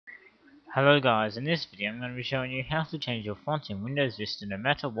Hello guys, in this video I'm going to be showing you how to change your font in Windows Vista no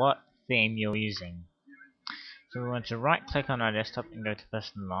matter what theme you're using. So we want to right click on our desktop and go to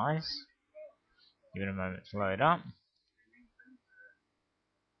personalize. Give it a moment to load up.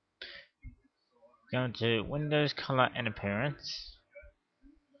 Go into Windows Color and Appearance.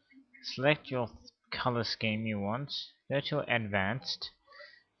 Select your color scheme you want. Go to Advanced.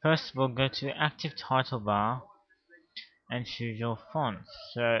 First of all, go to Active Title Bar and choose your font.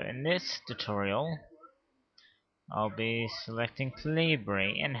 So in this tutorial I'll be selecting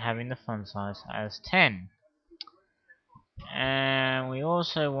Calibri and having the font size as 10. And we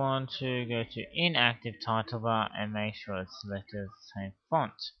also want to go to Inactive Title Bar and make sure it's selected as the same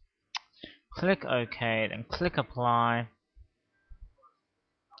font. Click OK, then click Apply.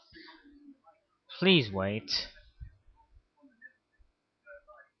 Please wait.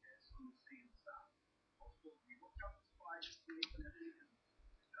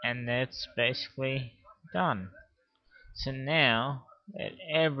 And that's basically done. So now, at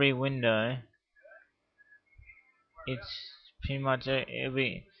every window, it's pretty much at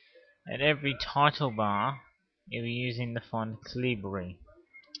every title bar, you'll be using the font Calibri.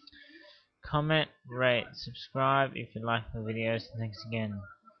 Comment, rate, subscribe if you like the videos, and thanks again.